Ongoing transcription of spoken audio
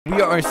We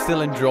are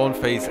still in drone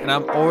phase and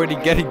I'm already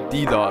getting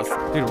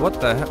DDoS. Dude, what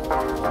the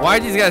hell? Why are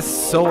these guys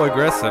so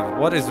aggressive?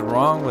 What is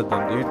wrong with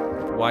them,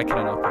 dude? Why can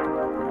I not pick it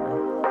up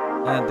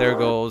right now? And there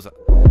goes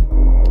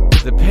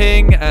the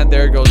ping, and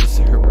there goes the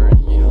server.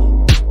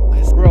 Yo.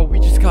 Bro, we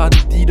just got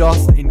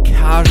DDoS in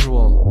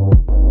casual.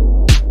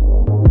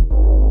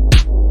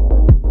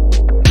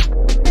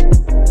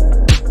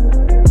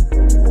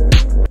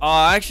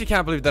 I actually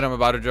can't believe that I'm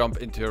about to jump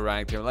into a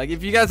ranked game. Like,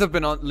 if you guys have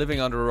been living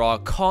under a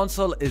rock,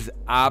 console is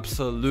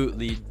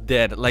absolutely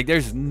dead. Like,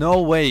 there's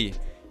no way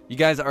you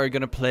guys are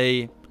gonna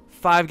play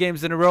 5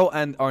 games in a row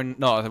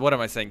no, what am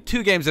I saying?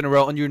 2 games in a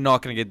row and you're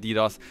not gonna get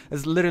DDoS.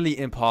 It's literally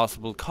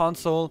impossible.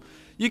 Console,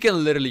 you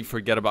can literally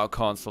forget about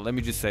console. Let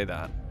me just say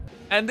that.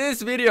 And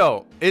this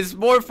video is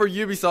more for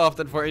Ubisoft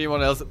than for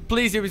anyone else.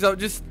 Please, Ubisoft,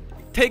 just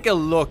take a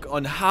look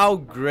on how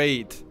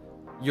great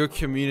your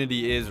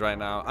community is right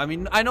now. I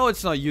mean, I know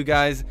it's not you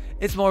guys,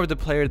 it's more of the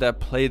player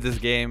that played this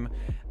game,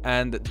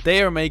 and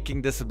they are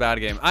making this a bad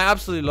game. I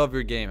absolutely love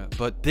your game,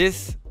 but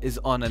this is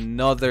on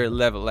another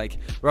level. Like,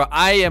 bro,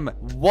 I am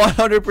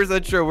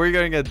 100% sure we're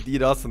gonna get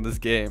DDoS in this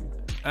game.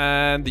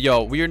 And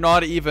yo, we're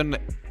not even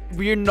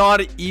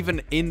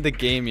in the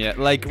game yet.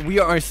 Like, we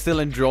are still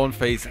in drone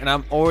phase and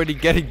I'm already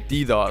getting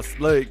DDoS.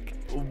 Like,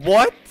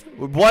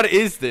 what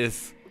is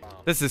this?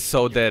 This is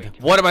so dead.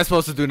 What am I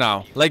supposed to do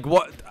now? Like,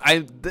 what?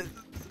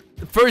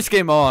 First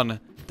game on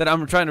that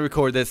I'm trying to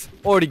record this,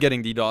 already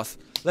getting DDoS.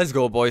 Let's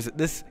go, boys.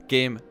 This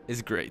game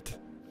is great.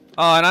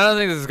 Oh, and I don't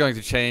think this is going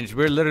to change.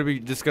 We're literally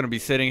just going to be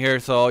sitting here.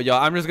 So, yeah,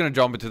 I'm just going to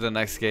jump into the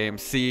next game.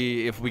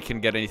 See if we can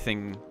get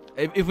anything.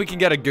 If we can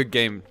get a good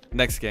game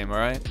next game, all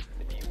right?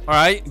 All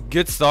right,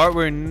 good start.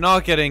 We're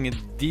not getting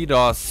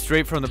DDoS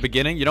straight from the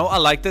beginning. You know, I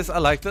like this. I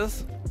like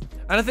this.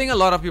 And I think a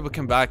lot of people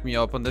can back me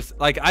up on this.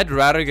 Like, I'd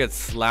rather get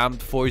slammed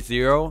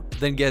 4-0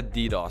 than get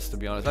DDoS, to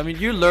be honest. I mean,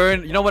 you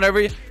learn, you know,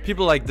 whenever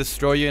people like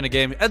destroy you in a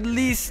game, at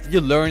least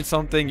you learn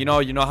something. You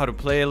know how to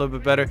play a little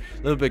bit better,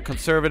 a little bit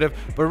conservative.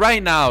 But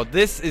right now,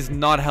 this is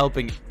not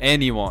helping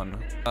anyone.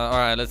 All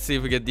right, let's see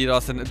if we get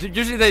DDoS. And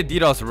usually they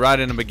DDoS right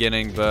in the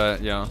beginning,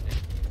 but yeah.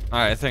 All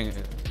right, I think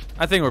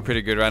we're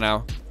pretty good right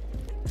now.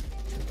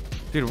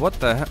 Dude, what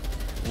the heck?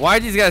 Why are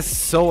these guys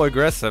so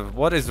aggressive?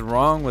 What is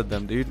wrong with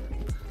them, dude?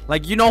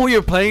 Like, you know who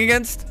you're playing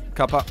against?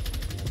 Kappa.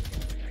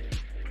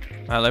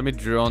 Let me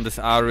drone this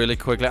out really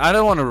quickly. I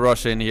don't want to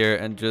rush in here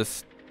and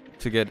just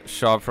to get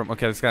shot from...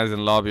 Okay, this guy's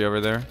in lobby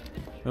over there.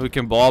 Maybe we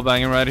can ball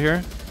bang him right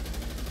here.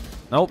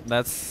 Nope,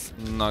 that's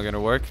not gonna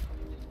work.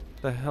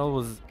 What the hell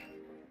was...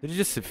 Did you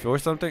just secure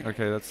something?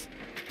 Okay, that's...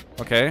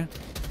 Okay.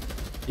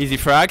 Easy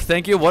frag,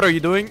 thank you. What are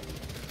you doing?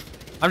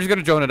 I'm just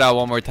gonna drone it out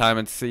one more time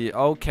and see.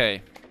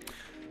 Okay.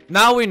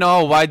 Now we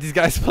know why these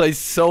guys play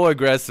so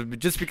aggressive.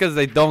 Just because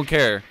they don't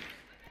care.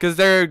 Because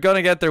they're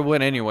gonna get their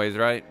win anyways,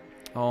 right?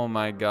 Oh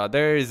my god,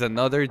 there is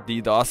another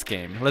DDoS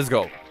game. Let's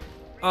go.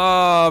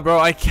 Oh, bro,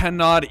 I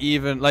cannot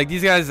even... Like,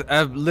 these guys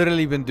have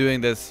literally been doing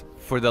this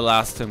for the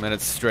last 2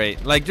 minutes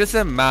straight. Like, just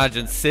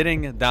imagine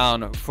sitting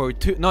down for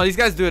 2... No, these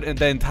guys do it in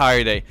the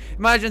entire day.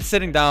 Imagine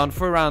sitting down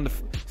for around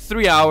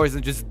 3 hours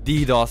and just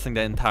DDoSing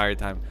the entire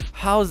time.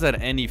 How is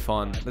that any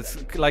fun? That's,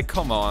 like,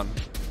 come on.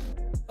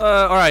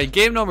 Alright,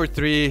 game number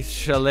 3,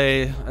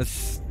 Chalet.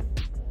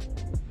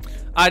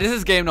 This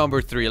is game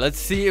number 3. Let's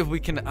see if we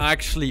can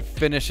actually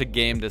finish a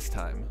game this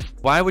time.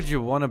 Why would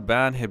you want to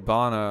ban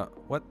Hibana?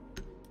 What?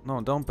 No,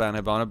 don't ban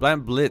Hibana.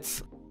 Ban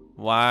Blitz.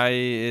 Why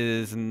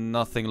is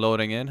nothing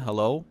loading in?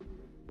 Hello?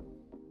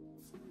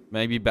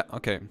 Maybe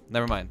okay,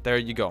 never mind. There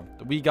you go.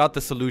 We got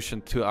the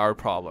solution to our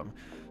problem.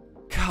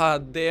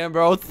 God damn,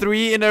 bro.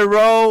 3 in a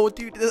row.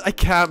 Dude, I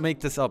can't make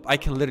this up. I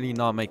can literally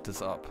not make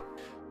this up.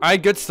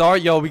 Alright, good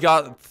start. Yo, we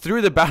got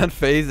through the ban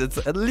phase. It's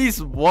at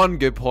least 1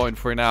 good point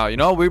for now. You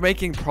know, we're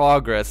making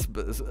progress.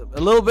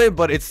 A little bit,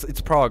 but it's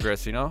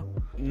progress, you know?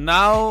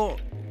 Now...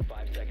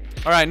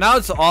 Alright, now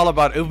it's all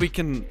about if we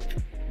can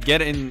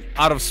get in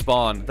out of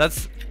spawn.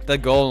 That's the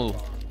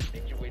goal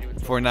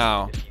for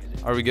now.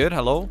 Are we good?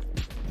 Hello?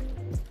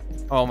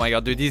 Oh my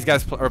god, dude. These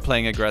guys are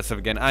playing aggressive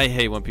again. I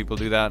hate when people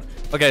do that.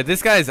 Okay,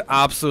 this guy is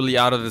absolutely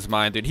out of his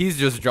mind, dude. He's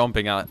just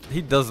jumping out.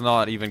 He does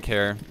not even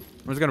care.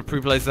 I'm just gonna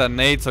pre-place that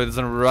nade so it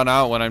doesn't run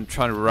out when I'm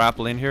trying to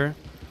rappel in here.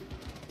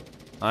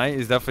 Alright,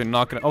 he's definitely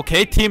not gonna...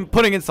 Okay, team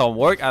putting in some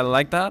work. I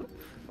like that.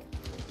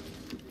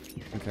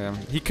 Okay,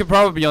 he could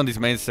probably be on these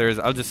main stairs.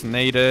 I'll just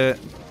nade it.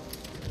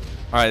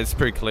 Alright, it's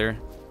pretty clear.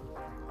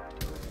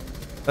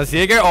 That's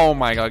Jaeger. Oh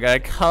my god, guy.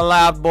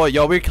 Clap, boy.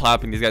 Yo, we're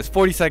clapping these guys.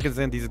 40 seconds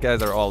in, these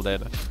guys are all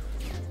dead.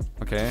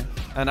 Okay,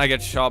 and I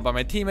get shot by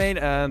my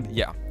teammate, and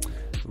yeah.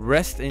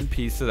 Rest in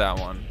peace to that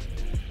one.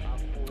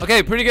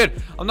 Okay, pretty good.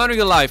 I'm not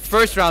gonna lie.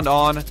 First round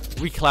on,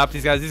 we clapped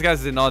these guys. These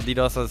guys did not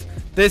DDoS us.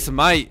 This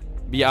might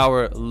be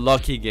our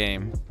lucky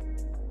game.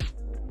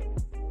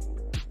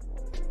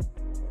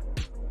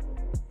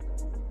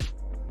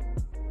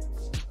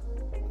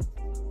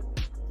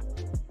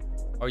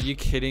 Are you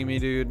kidding me,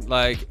 dude?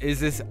 Like, is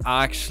this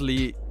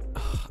actually...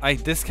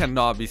 this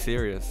cannot be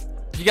serious.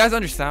 you guys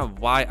understand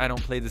why I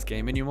don't play this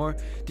game anymore?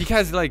 Do you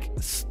guys like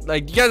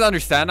you guys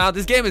understand now?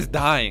 This game is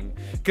dying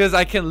because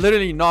I can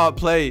literally not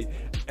play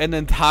an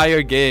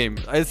entire game.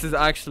 This is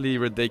actually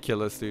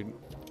ridiculous, dude.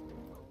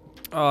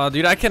 Oh,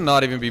 dude, I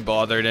cannot even be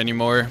bothered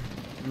anymore.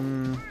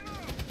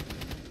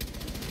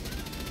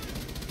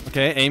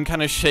 Okay, aim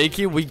kind of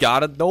shaky. We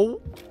got it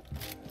though.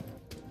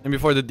 And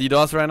before the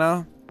DDoS right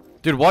now.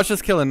 Dude, watch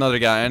us kill another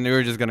guy and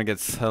we're just gonna get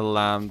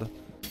slammed.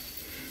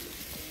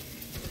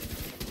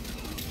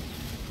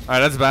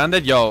 Alright, that's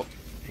bandit. Yo.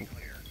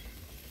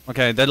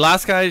 Okay, that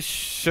last guy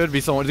should be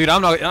someone. Dude,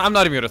 I'm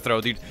not even gonna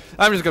throw, dude.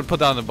 I'm just gonna put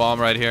down the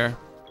bomb right here.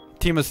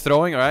 Team is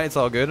throwing, alright, it's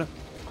all good.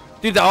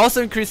 Dude, that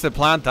also increased the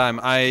plant time.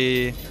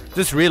 I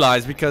just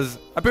realized because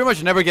I pretty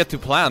much never get to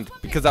plant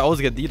because I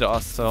always get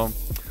DDoS, so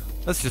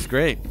that's just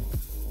great.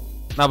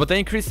 Nah, but they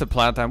increased the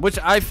plant time, which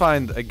I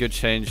find a good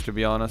change, to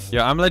be honest.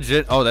 Yeah, I'm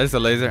legit. Oh, there's a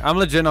laser. I'm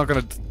legit not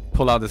gonna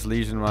pull out this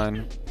Legion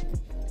mine.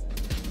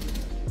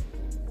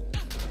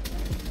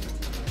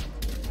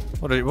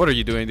 What are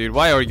you doing, dude?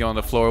 Why are you on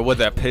the floor with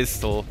that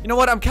pistol? You know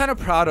what? I'm kind of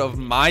proud of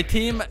my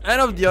team and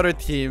of the other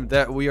team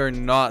that we are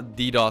not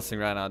DDoSing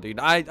right now, dude.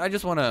 I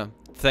just want to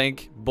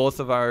thank both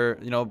of our,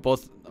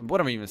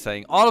 what am I even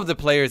saying? All of the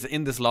players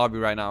in this lobby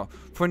right now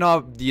for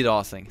not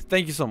DDoSing.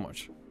 Thank you so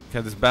much. Okay,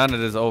 this bandit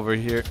is over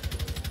here.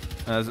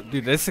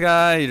 Dude, this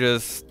guy, he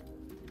just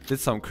did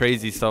some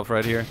crazy stuff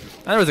right here.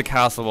 And there was a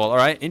castle wall. All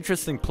right,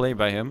 interesting play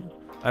by him.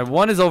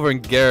 One is over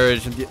in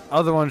garage and the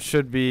other one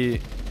should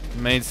be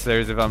main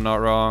stairs if I'm not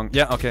wrong.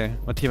 Yeah, okay.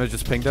 My team has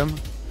just pinged him.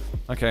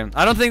 Okay.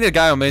 I don't think the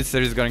guy on main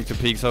stairs is going to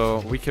peek, so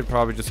we could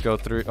probably just go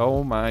through.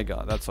 Oh my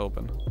god, that's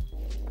open.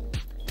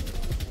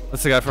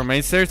 That's the guy from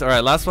main stairs.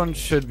 Alright, last one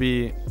should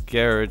be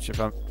garage if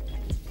I'm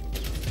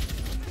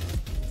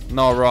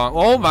not wrong.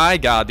 Oh my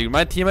god, dude.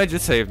 My teammate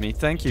just saved me.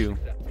 Thank you.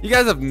 You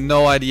guys have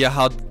no idea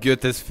how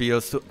good this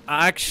feels to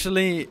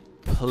actually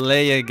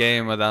play a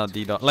game without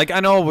DDoS. Like, I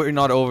know we're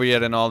not over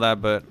yet and all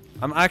that, but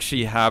I'm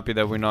actually happy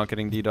that we're not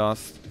getting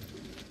DDoS.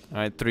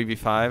 Alright,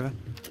 3v5.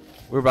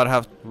 We're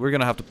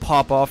gonna have to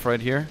pop off right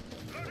here.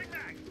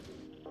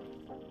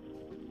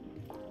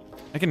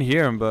 I can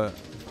hear him, but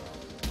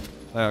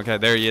okay,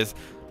 there he is.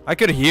 I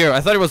could hear.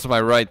 I thought he was to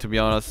my right, to be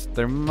honest.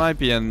 There might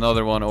be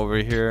another one over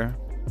here.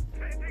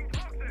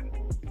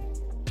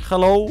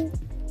 Hello?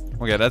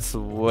 Okay, that's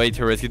way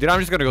too risky. Dude, I'm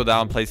just gonna go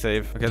down, play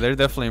safe. Okay, they're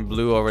definitely in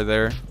blue over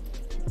there.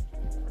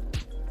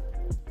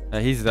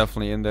 He's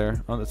definitely in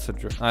there. Oh, that's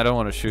I don't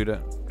want to shoot it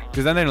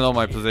because then they know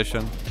my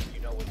position.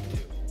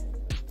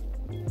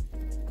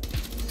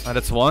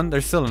 That's one.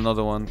 There's still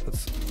another one.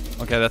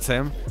 Okay, that's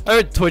him. I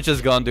heard Twitch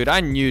is gone, dude. I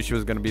knew she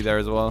was gonna be there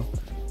as well.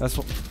 That's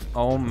what.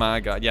 Oh my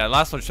god. Yeah,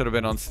 last one should have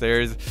been on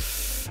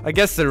stairs. I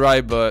guess they're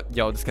right, but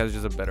yo, this guy's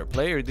just a better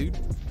player, dude.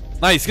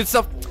 Nice, good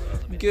stuff.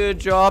 Good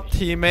job,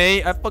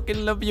 teammate. I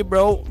fucking love you,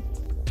 bro.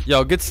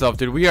 Yo, good stuff,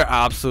 dude. We are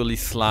absolutely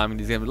slamming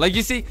these games. Like,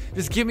 you see,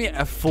 just give me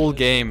a full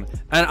game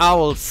and I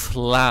will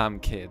slam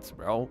kids,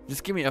 bro.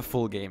 Just give me a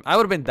full game. I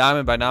would have been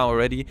diamond by now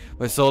already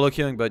by solo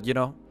killing, but you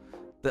know,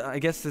 I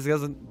guess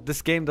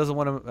this game doesn't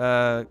want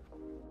to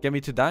get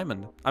me to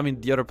diamond. I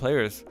mean, the other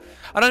players.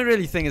 I don't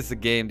really think it's the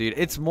game, dude.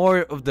 It's more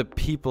of the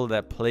people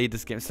that play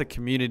this game. It's the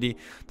community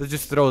that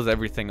just throws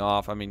everything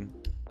off. I mean,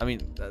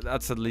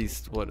 that's at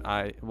least what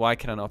why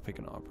can I not pick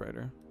an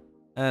operator?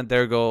 And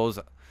there goes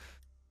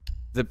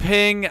the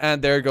ping,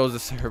 and there goes the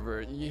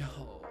server. Yo,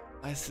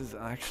 this is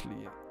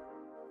actually...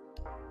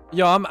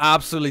 Yo, I'm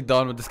absolutely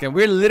done with this game.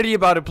 We're literally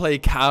about to play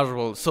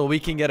casual so we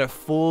can get a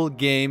full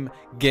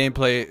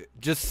gameplay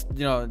just,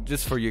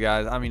 just for you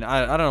guys. I mean,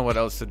 I don't know what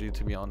else to do,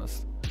 to be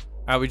honest.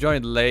 We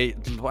joined late.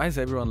 Why is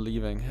everyone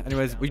leaving?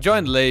 Anyways, we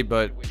joined late,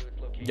 but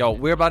yo,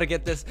 we're about to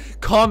get this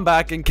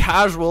comeback in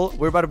casual.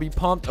 We're about to be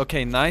pumped.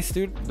 Okay, nice,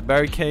 dude. The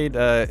barricade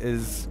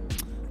is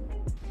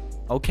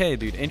okay,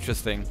 dude.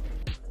 Interesting.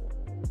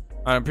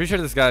 Alright, I'm pretty sure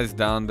this guy's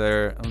down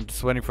there. I'm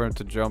just waiting for him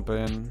to jump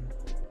in.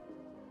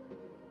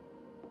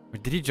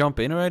 Wait, did he jump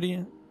in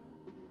already?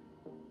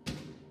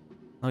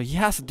 Oh, he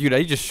has to, dude.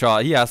 He just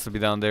shot. He has to be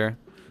down there.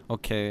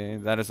 Okay,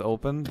 that is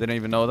open. Didn't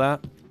even know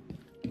that.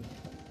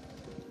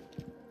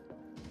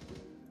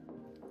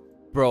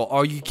 Bro,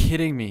 are you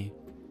kidding me?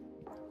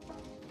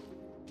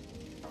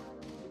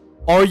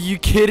 Are you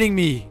kidding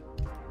me?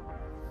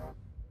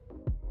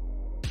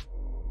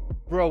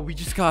 Bro, we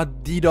just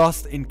got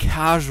DDoSed in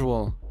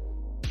casual.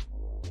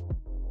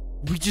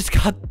 We just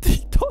got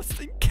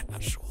DDoSed in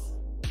casual.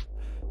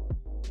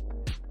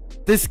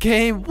 This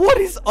game, what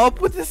is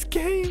up with this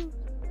game?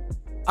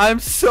 I'm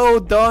so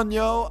done,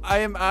 yo. I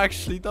am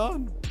actually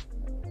done.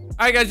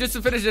 Alright guys, just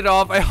to finish it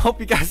off, I hope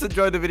you guys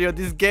enjoyed the video.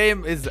 This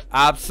game is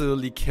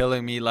absolutely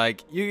killing me.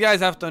 Like, you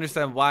guys have to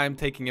understand why I'm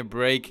taking a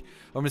break.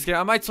 I'm just kidding.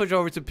 I might switch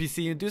over to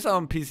PC and do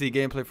some PC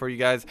gameplay for you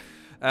guys.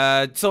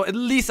 So at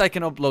least I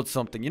can upload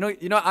something. You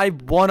know, I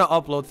want to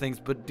upload things,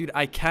 but dude,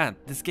 I can't.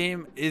 This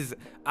game is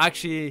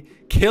actually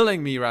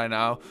killing me right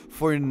now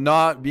for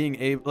not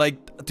being able,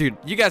 like, dude,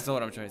 you guys know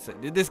what I'm trying to say.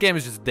 This game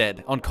is just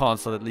dead on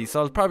console, at least.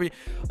 So I'll probably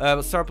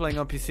start playing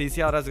on PC,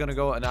 see how that's gonna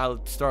go, and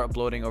I'll start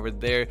uploading over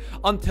there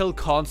until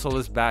console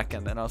is back,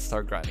 and then I'll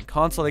start grinding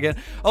console again.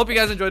 I hope you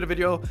guys enjoyed the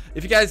video.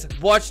 If you guys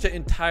watched the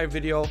entire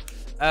video,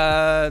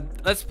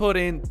 let's put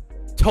in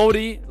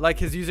Toady, like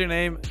his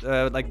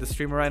username, like the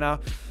streamer right now.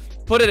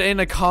 Put it in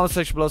the comment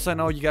section below so I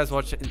know you guys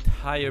watched the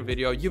entire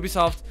video.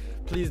 Ubisoft,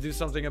 please do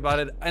something about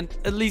it and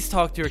at least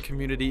talk to your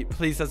community.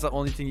 Please, that's the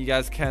only thing you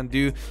guys can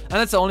do, and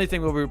that's the only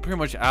thing we're pretty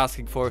much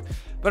asking for.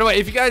 By the way,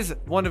 if you guys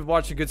want to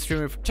watch a good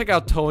streamer, check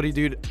out Toady,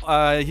 dude.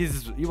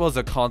 He was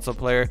a console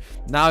player.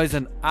 Now he's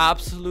an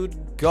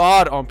absolute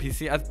god on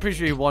PC. I'm pretty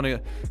sure he won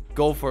a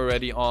go for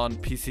already on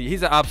PC.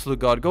 He's an absolute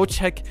god. Go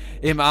check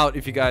him out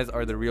if you guys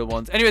are the real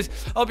ones. Anyways,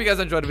 I hope you guys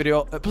enjoyed the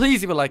video.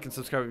 Please leave a like and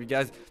subscribe if you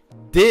guys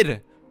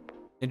did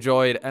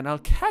enjoy it, and I'll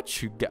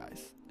catch you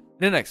guys in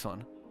the next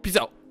one. Peace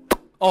out.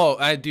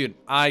 Oh, dude,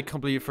 I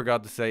completely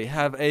forgot to say,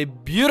 have a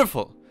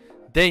beautiful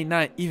day,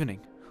 night, evening,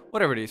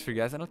 whatever it is for you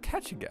guys, and I'll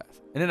catch you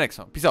guys in the next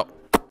one. Peace out.